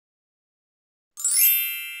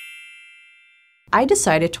I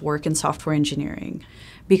decided to work in software engineering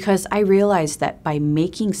because I realized that by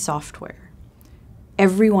making software,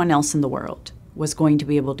 everyone else in the world was going to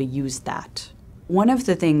be able to use that. One of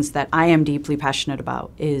the things that I am deeply passionate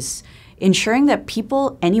about is ensuring that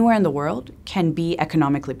people anywhere in the world can be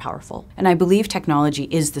economically powerful. And I believe technology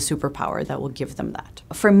is the superpower that will give them that.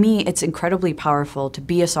 For me, it's incredibly powerful to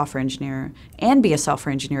be a software engineer and be a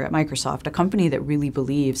software engineer at Microsoft, a company that really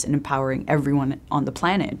believes in empowering everyone on the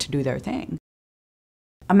planet to do their thing.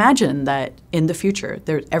 Imagine that in the future,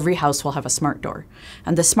 every house will have a smart door,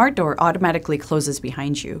 and the smart door automatically closes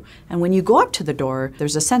behind you. And when you go up to the door,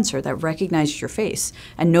 there's a sensor that recognizes your face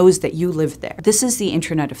and knows that you live there. This is the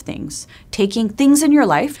Internet of Things, taking things in your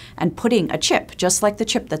life and putting a chip, just like the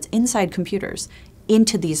chip that's inside computers,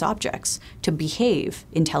 into these objects to behave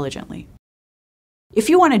intelligently. If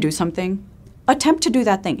you want to do something, attempt to do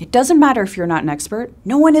that thing. It doesn't matter if you're not an expert.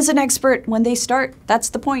 No one is an expert when they start. That's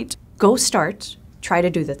the point. Go start. Try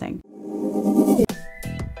to do the thing.